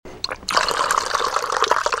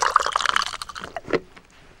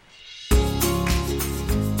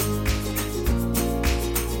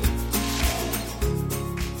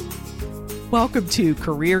Welcome to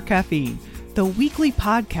Career Caffeine, the weekly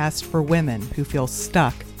podcast for women who feel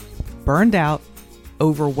stuck, burned out,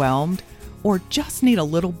 overwhelmed, or just need a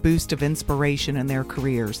little boost of inspiration in their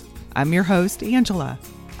careers. I'm your host, Angela.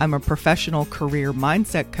 I'm a professional career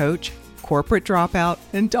mindset coach, corporate dropout,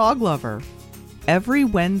 and dog lover. Every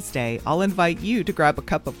Wednesday, I'll invite you to grab a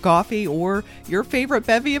cup of coffee or your favorite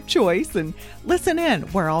bevy of choice and listen in,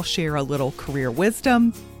 where I'll share a little career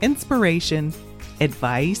wisdom, inspiration,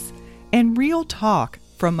 advice, and real talk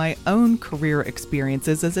from my own career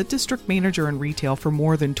experiences as a district manager in retail for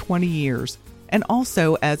more than 20 years. And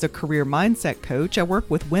also as a career mindset coach, I work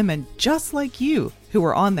with women just like you who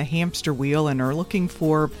are on the hamster wheel and are looking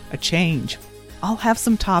for a change. I'll have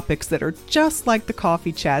some topics that are just like the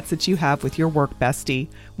coffee chats that you have with your work bestie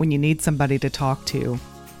when you need somebody to talk to.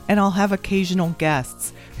 And I'll have occasional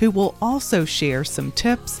guests who will also share some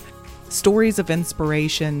tips, stories of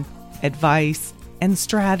inspiration, advice, and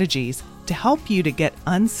strategies to help you to get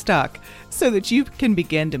unstuck so that you can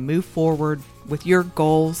begin to move forward with your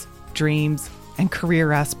goals, dreams, and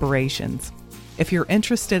career aspirations. If you're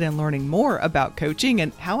interested in learning more about coaching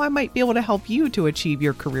and how I might be able to help you to achieve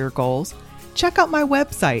your career goals, check out my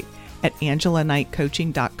website at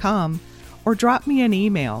angelanightcoaching.com or drop me an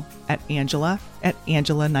email at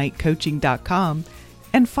angela@angelanightcoaching.com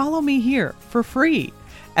and follow me here for free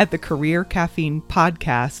at the Career Caffeine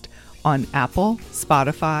Podcast on Apple,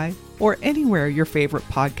 Spotify, or anywhere your favorite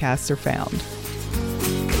podcasts are found.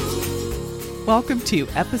 Welcome to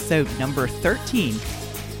episode number 13,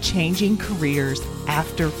 Changing Careers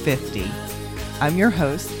After 50. I'm your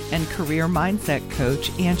host and career mindset coach,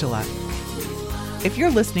 Angela. If you're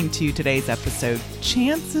listening to today's episode,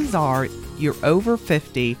 chances are you're over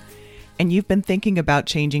 50 and you've been thinking about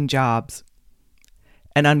changing jobs.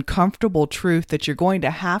 An uncomfortable truth that you're going to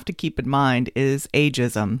have to keep in mind is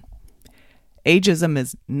ageism. Ageism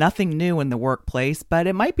is nothing new in the workplace, but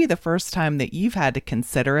it might be the first time that you've had to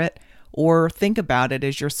consider it or think about it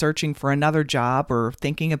as you're searching for another job or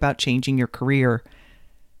thinking about changing your career.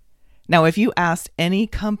 Now, if you asked any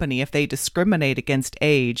company if they discriminate against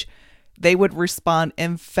age, they would respond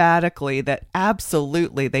emphatically that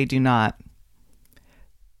absolutely they do not.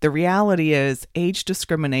 The reality is age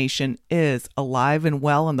discrimination is alive and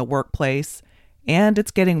well in the workplace, and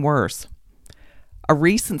it's getting worse. A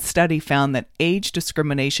recent study found that age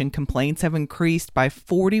discrimination complaints have increased by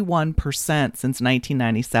 41% since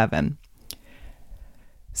 1997.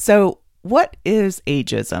 So, what is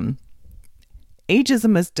ageism?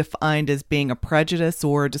 Ageism is defined as being a prejudice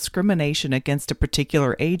or discrimination against a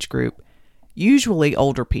particular age group, usually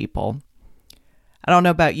older people. I don't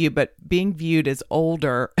know about you, but being viewed as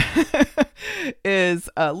older is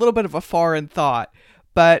a little bit of a foreign thought,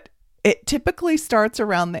 but it typically starts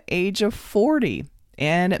around the age of 40,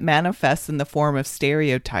 and it manifests in the form of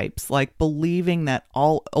stereotypes like believing that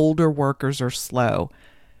all older workers are slow,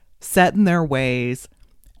 set in their ways,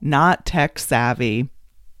 not tech savvy,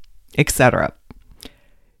 etc.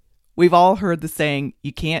 We've all heard the saying,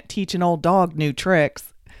 you can't teach an old dog new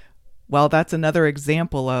tricks. Well, that's another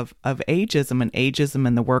example of ageism and ageism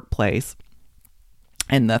in the workplace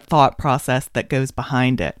and the thought process that goes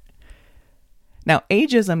behind it. Now,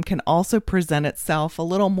 ageism can also present itself a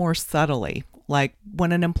little more subtly, like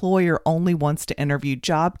when an employer only wants to interview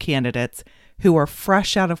job candidates who are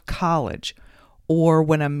fresh out of college, or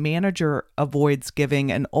when a manager avoids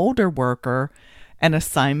giving an older worker an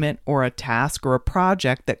assignment or a task or a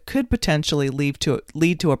project that could potentially lead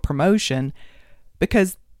to a promotion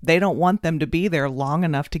because they don't want them to be there long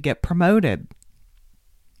enough to get promoted.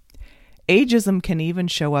 Ageism can even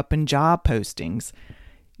show up in job postings.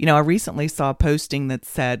 I recently saw a posting that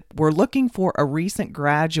said, we're looking for a recent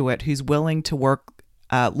graduate who's willing to work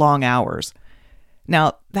long hours.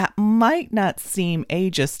 Now, that might not seem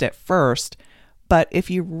ageist at first, but if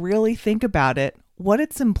you really think about it, what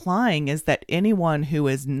it's implying is that anyone who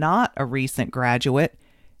is not a recent graduate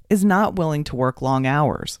is not willing to work long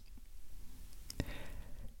hours.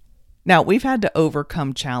 Now, we've had to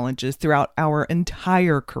overcome challenges throughout our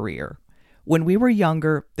entire career. When we were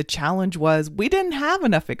younger, the challenge was we didn't have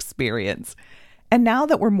enough experience. And now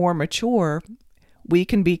that we're more mature, we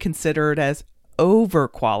can be considered as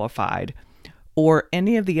overqualified or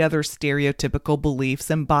any of the other stereotypical beliefs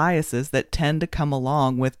and biases that tend to come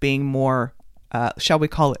along with being more, shall we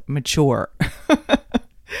call it, mature.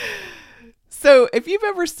 So if you've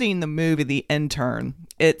ever seen the movie The Intern,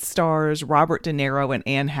 it stars Robert De Niro and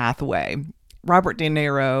Anne Hathaway. Robert De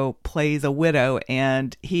Niro plays a widow,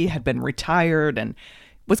 and he had been retired and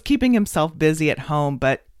was keeping himself busy at home,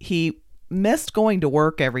 but he missed going to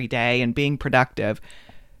work every day and being productive.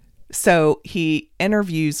 So he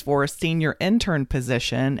interviews for a senior intern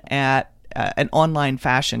position at an online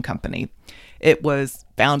fashion company. It was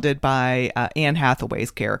founded by Anne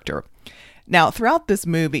Hathaway's character. Now, throughout this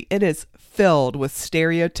movie, it is filled with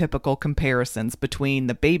stereotypical comparisons between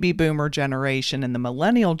the baby boomer generation and the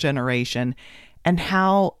millennial generation, and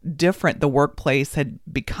how different the workplace had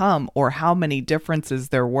become, or how many differences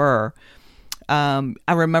there were. I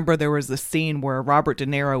remember there was a scene where Robert De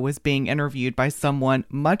Niro was being interviewed by someone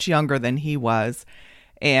much younger than he was.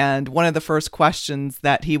 And one of the first questions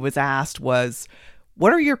that he was asked was,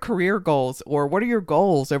 "What are your career goals?" or "What are your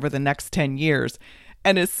goals over the next 10 years?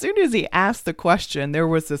 And as soon as he asked the question, there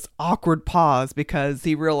was this awkward pause because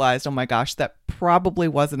he realized, oh my gosh, that probably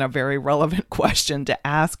wasn't a very relevant question to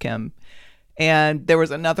ask him. And there was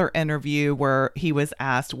another interview where he was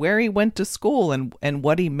asked where he went to school and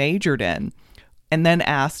what he majored in. And then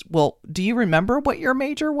asked, well, do you remember what your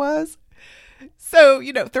major was? So,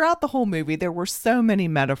 throughout the whole movie, there were so many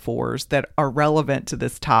metaphors that are relevant to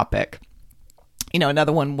this topic.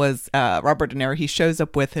 Another one was Robert De Niro. He shows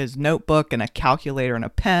up with his notebook and a calculator and a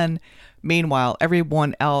pen. Meanwhile,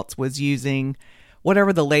 everyone else was using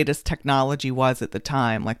whatever the latest technology was at the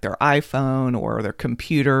time, like their iPhone or their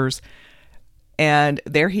computers. And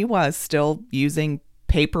there he was, still using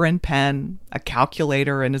paper and pen, a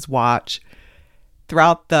calculator, and his watch.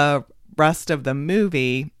 Throughout the rest of the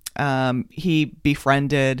movie, he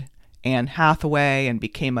befriended Anne Hathaway and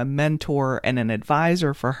became a mentor and an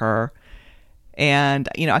advisor for her. And,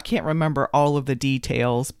 I can't remember all of the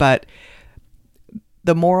details, but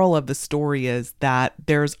the moral of the story is that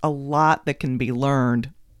there's a lot that can be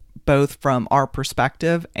learned both from our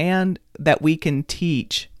perspective and that we can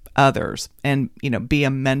teach others and, be a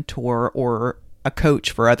mentor or a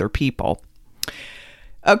coach for other people.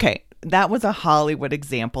 Okay, that was a Hollywood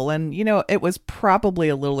example. And, it was probably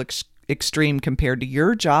a little extreme compared to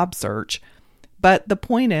your job search. But the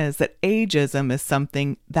point is that ageism is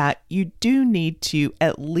something that you do need to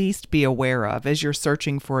at least be aware of as you're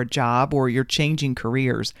searching for a job or you're changing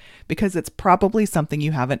careers, because it's probably something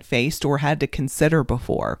you haven't faced or had to consider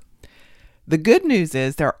before. The good news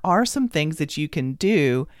is there are some things that you can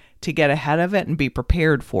do to get ahead of it and be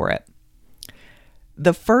prepared for it.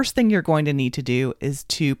 The first thing you're going to need to do is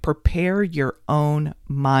to prepare your own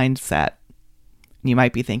mindset. You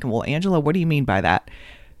might be thinking, well, Angela, what do you mean by that?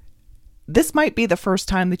 This might be the first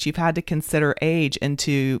time that you've had to consider age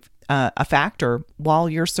into a factor while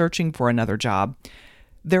you're searching for another job.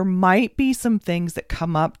 There might be some things that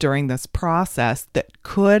come up during this process that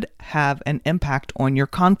could have an impact on your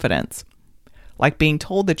confidence, like being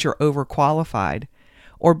told that you're overqualified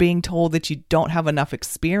or being told that you don't have enough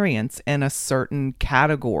experience in a certain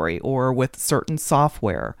category or with certain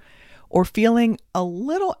software, or feeling a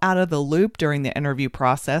little out of the loop during the interview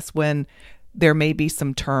process when there may be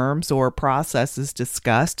some terms or processes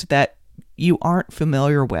discussed that you aren't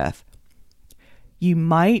familiar with. You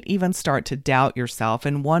might even start to doubt yourself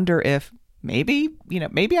and wonder if maybe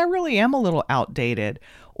I really am a little outdated,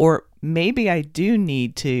 or maybe I do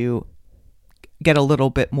need to get a little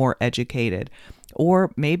bit more educated,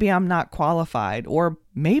 or maybe I'm not qualified, or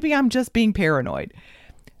maybe I'm just being paranoid.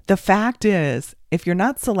 The fact is, if you're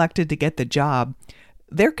not selected to get the job,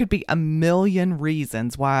 there could be a million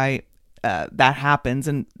reasons why that happens,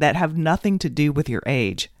 and that have nothing to do with your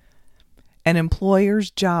age. An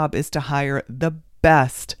employer's job is to hire the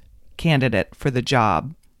best candidate for the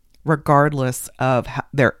job, regardless of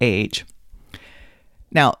their age.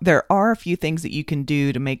 Now, there are a few things that you can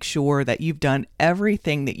do to make sure that you've done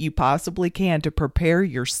everything that you possibly can to prepare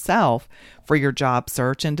yourself for your job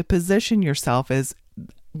search and to position yourself as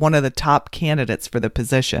one of the top candidates for the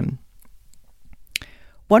position.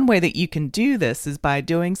 One way that you can do this is by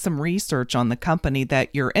doing some research on the company that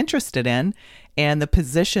you're interested in and the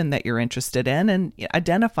position that you're interested in, and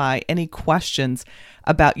identify any questions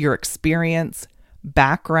about your experience,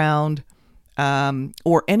 background,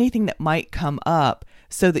 or anything that might come up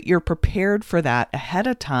so that you're prepared for that ahead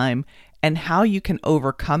of time and how you can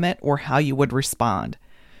overcome it or how you would respond.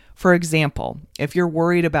 For example, if you're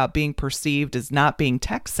worried about being perceived as not being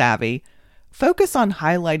tech savvy, focus on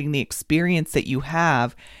highlighting the experience that you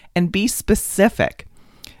have and be specific.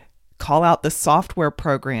 Call out the software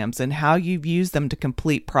programs and how you've used them to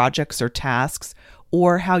complete projects or tasks,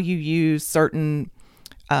 or how you use certain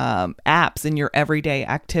apps in your everyday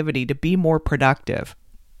activity to be more productive.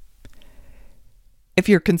 If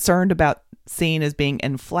you're concerned about seen as being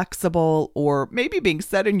inflexible or maybe being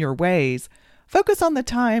set in your ways, focus on the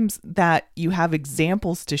times that you have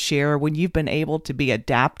examples to share when you've been able to be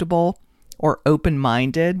adaptable or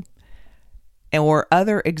open-minded, or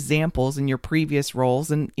other examples in your previous roles,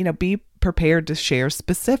 and be prepared to share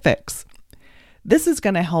specifics. This is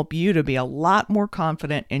going to help you to be a lot more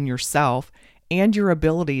confident in yourself and your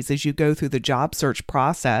abilities as you go through the job search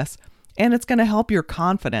process. And it's going to help your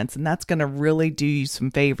confidence, and that's going to really do you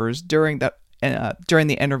some favors during the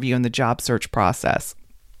interview and the job search process.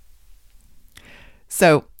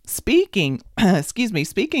 So speaking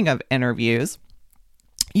of interviews,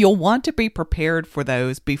 you'll want to be prepared for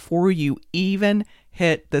those before you even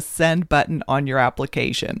hit the send button on your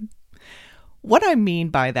application. What I mean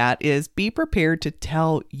by that is be prepared to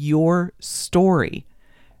tell your story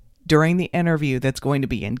during the interview that's going to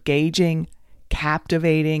be engaging,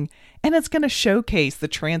 captivating, and it's going to showcase the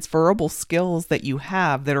transferable skills that you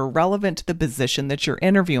have that are relevant to the position that you're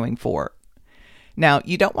interviewing for. Now,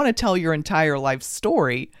 you don't want to tell your entire life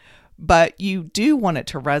story, but you do want it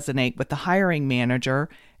to resonate with the hiring manager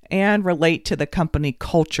and relate to the company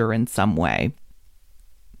culture in some way.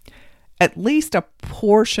 At least a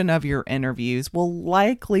portion of your interviews will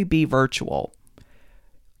likely be virtual.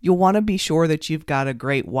 You'll want to be sure that you've got a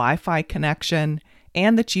great Wi-Fi connection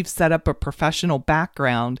and that you've set up a professional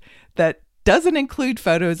background that doesn't include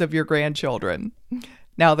photos of your grandchildren.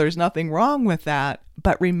 Now, there's nothing wrong with that,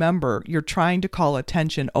 but remember, you're trying to call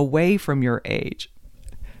attention away from your age.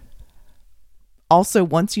 Also,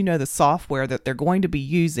 once you know the software that they're going to be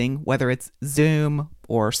using, whether it's Zoom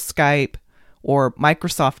or Skype or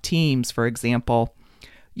Microsoft Teams, for example,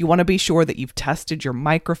 you want to be sure that you've tested your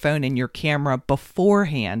microphone and your camera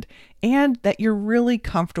beforehand and that you're really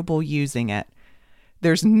comfortable using it.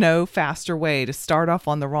 There's no faster way to start off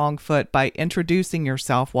on the wrong foot by introducing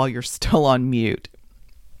yourself while you're still on mute.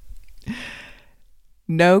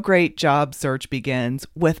 No great job search begins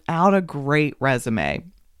without a great resume.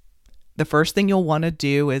 The first thing you'll want to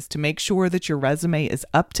do is to make sure that your resume is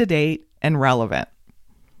up to date and relevant.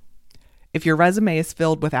 If your resume is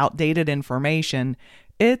filled with outdated information,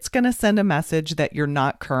 it's going to send a message that you're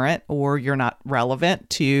not current or you're not relevant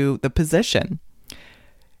to the position.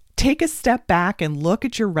 Take a step back and look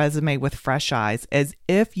at your resume with fresh eyes as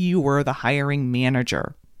if you were the hiring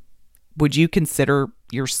manager. Would you consider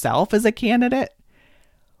yourself as a candidate?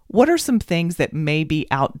 What are some things that may be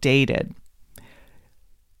outdated?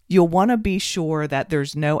 You'll want to be sure that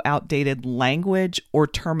there's no outdated language or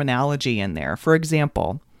terminology in there. For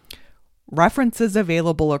example, references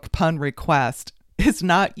available upon request is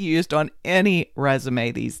not used on any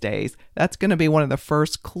resume these days. That's going to be one of the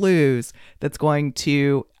first clues that's going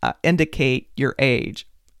to indicate your age.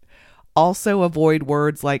 Also, avoid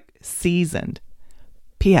words like seasoned.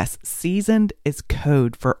 P.S. Seasoned is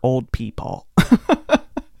code for old people.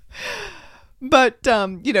 But,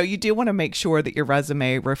 you do want to make sure that your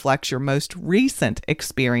resume reflects your most recent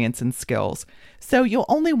experience and skills. So you'll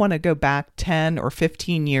only want to go back 10 or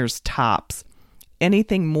 15 years tops.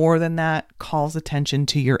 Anything more than that calls attention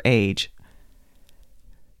to your age.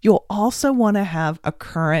 You'll also want to have a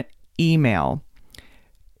current email.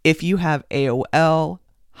 If you have AOL,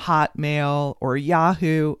 Hotmail, or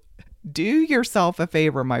Yahoo, do yourself a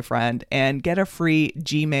favor, my friend, and get a free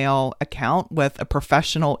Gmail account with a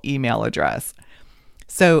professional email address.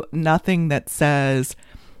 So nothing that says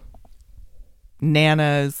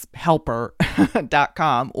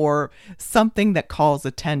nanashelper.com or something that calls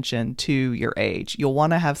attention to your age. You'll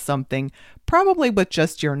want to have something probably with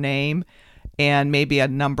just your name and maybe a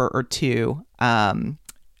number or two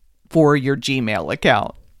for your Gmail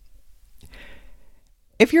account.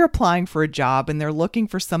 If you're applying for a job and they're looking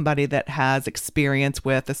for somebody that has experience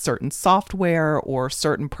with a certain software or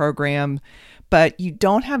certain program, but you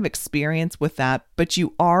don't have experience with that, but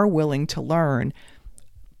you are willing to learn,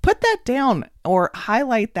 put that down or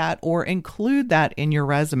highlight that or include that in your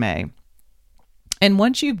resume. And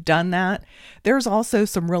once you've done that, there's also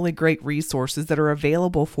some really great resources that are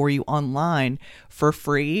available for you online for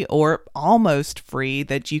free or almost free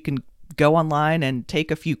that you can go online and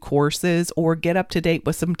take a few courses or get up to date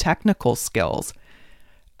with some technical skills.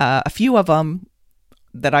 A few of them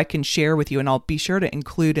that I can share with you, and I'll be sure to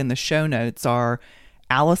include in the show notes, are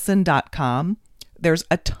Allison.com. There's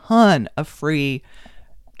a ton of free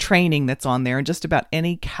training that's on there in just about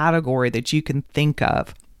any category that you can think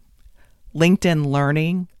of. LinkedIn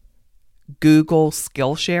Learning, Google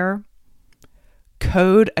Skillshare,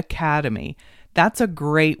 Code Academy. That's a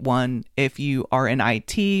great one if you are in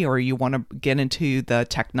IT or you want to get into the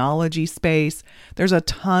technology space. There's a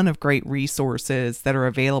ton of great resources that are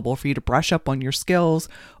available for you to brush up on your skills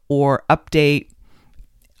or update,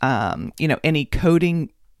 any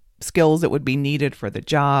coding skills that would be needed for the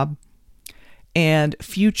job. And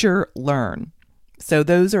Future Learn. So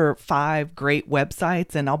those are 5 great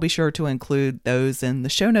websites, and I'll be sure to include those in the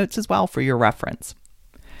show notes as well for your reference.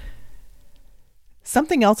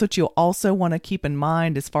 Something else that you'll also want to keep in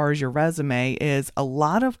mind as far as your resume is a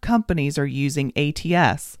lot of companies are using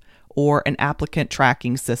ATS, or an applicant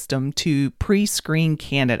tracking system, to pre-screen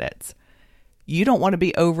candidates. You don't want to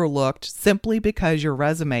be overlooked simply because your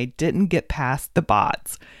resume didn't get past the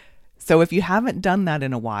bots. So if you haven't done that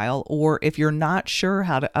in a while, or if you're not sure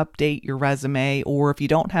how to update your resume, or if you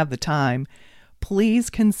don't have the time, please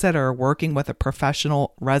consider working with a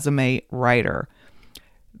professional resume writer.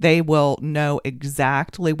 They will know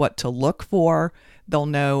exactly what to look for. They'll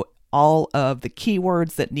know all of the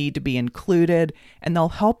keywords that need to be included, and they'll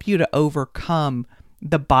help you to overcome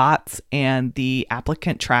the bots and the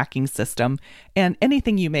applicant tracking system and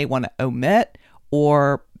anything you may want to omit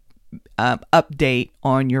or update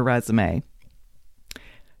on your resume.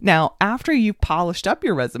 Now, after you've polished up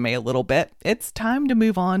your resume a little bit, it's time to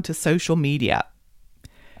move on to social media.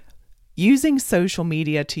 Using social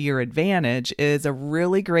media to your advantage is a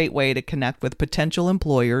really great way to connect with potential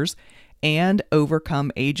employers and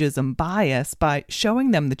overcome ageism bias by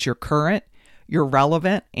showing them that you're current, you're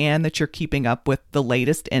relevant, and that you're keeping up with the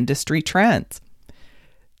latest industry trends.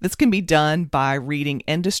 This can be done by reading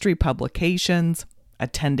industry publications,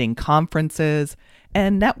 attending conferences,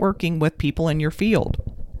 and networking with people in your field.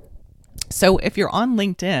 So if you're on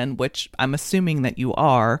LinkedIn, which I'm assuming that you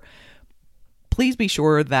are, please be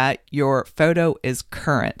sure that your photo is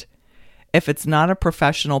current. If it's not a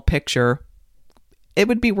professional picture, it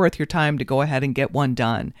would be worth your time to go ahead and get one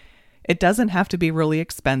done. It doesn't have to be really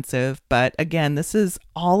expensive, but again, this is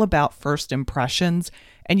all about first impressions,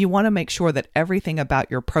 and you want to make sure that everything about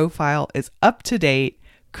your profile is up to date,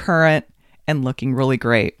 current, and looking really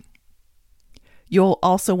great. You'll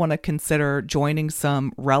also want to consider joining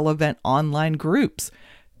some relevant online groups,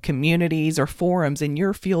 communities, or forums in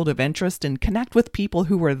your field of interest, and connect with people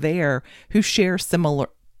who are there who share similar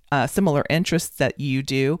interests that you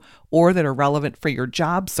do or that are relevant for your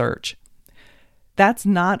job search. That's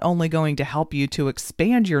not only going to help you to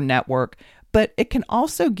expand your network, but it can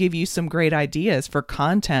also give you some great ideas for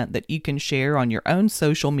content that you can share on your own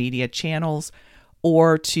social media channels,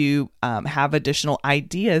 or to have additional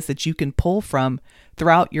ideas that you can pull from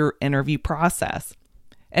throughout your interview process.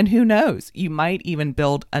 And who knows, you might even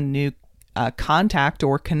build a new contact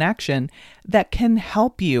or connection that can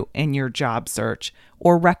help you in your job search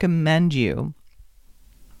or recommend you.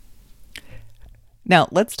 Now,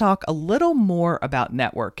 let's talk a little more about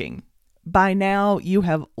networking. By now, you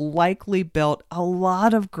have likely built a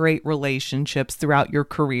lot of great relationships throughout your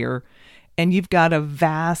career, and you've got a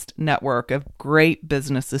vast network of great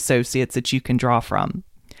business associates that you can draw from.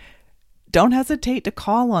 Don't hesitate to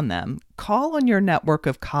call on them. Call on your network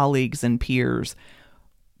of colleagues and peers.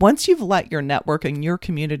 Once you've let your network and your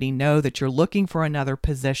community know that you're looking for another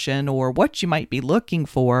position or what you might be looking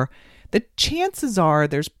for, the chances are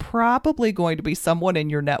there's probably going to be someone in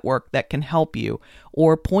your network that can help you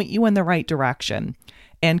or point you in the right direction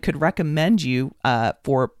and could recommend you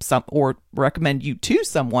recommend you to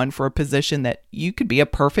someone for a position that you could be a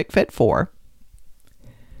perfect fit for.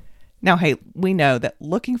 Now, hey, we know that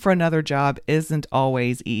looking for another job isn't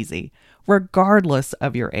always easy, regardless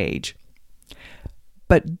of your age.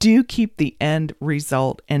 But do keep the end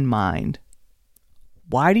result in mind.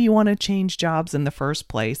 Why do you want to change jobs in the first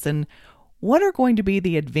place? And what are going to be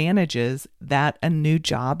the advantages that a new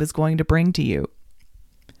job is going to bring to you?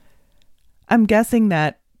 I'm guessing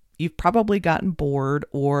that you've probably gotten bored,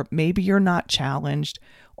 or maybe you're not challenged,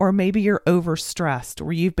 or maybe you're overstressed,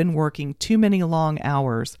 or you've been working too many long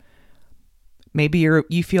hours. Maybe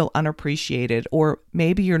you feel unappreciated, or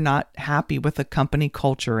maybe you're not happy with the company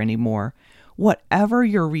culture anymore. Whatever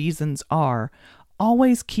your reasons are,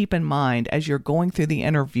 always keep in mind as you're going through the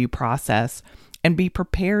interview process and be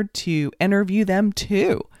prepared to interview them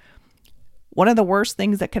too. One of the worst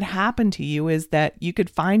things that could happen to you is that you could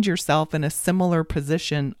find yourself in a similar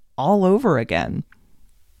position all over again.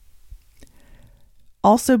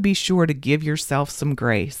 Also, be sure to give yourself some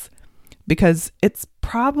grace, because there's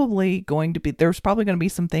probably going to be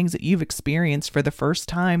some things that you've experienced for the first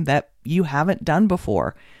time that you haven't done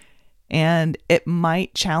before. And it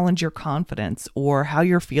might challenge your confidence or how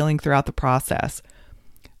you're feeling throughout the process.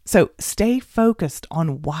 So stay focused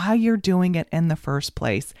on why you're doing it in the first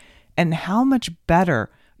place and how much better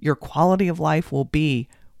your quality of life will be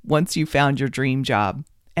once you found your dream job,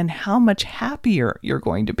 and how much happier you're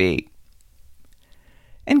going to be.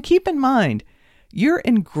 And keep in mind, you're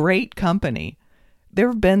in great company. There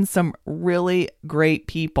have been some really great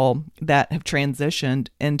people that have transitioned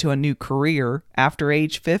into a new career after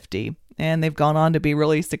age 50, and they've gone on to be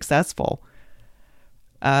really successful.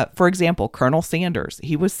 For example, Colonel Sanders,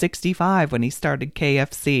 he was 65 when he started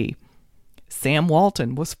KFC. Sam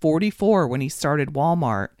Walton was 44 when he started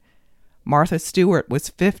Walmart. Martha Stewart was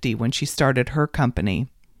 50 when she started her company.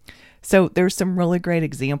 So there's some really great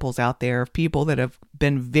examples out there of people that have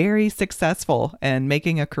been very successful in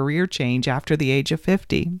making a career change after the age of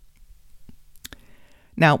 50.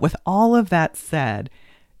 Now, with all of that said,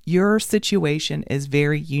 your situation is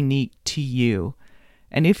very unique to you.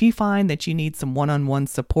 And if you find that you need some one-on-one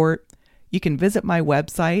support, you can visit my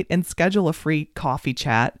website and schedule a free coffee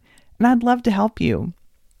chat, and I'd love to help you.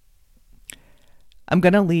 I'm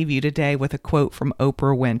going to leave you today with a quote from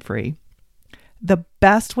Oprah Winfrey. The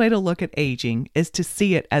best way to look at aging is to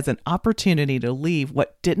see it as an opportunity to leave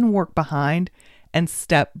what didn't work behind and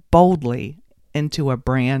step boldly into a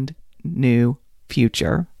brand new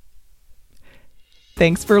future.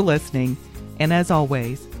 Thanks for listening, and as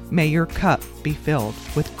always, may your cup be filled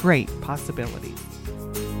with great possibilities.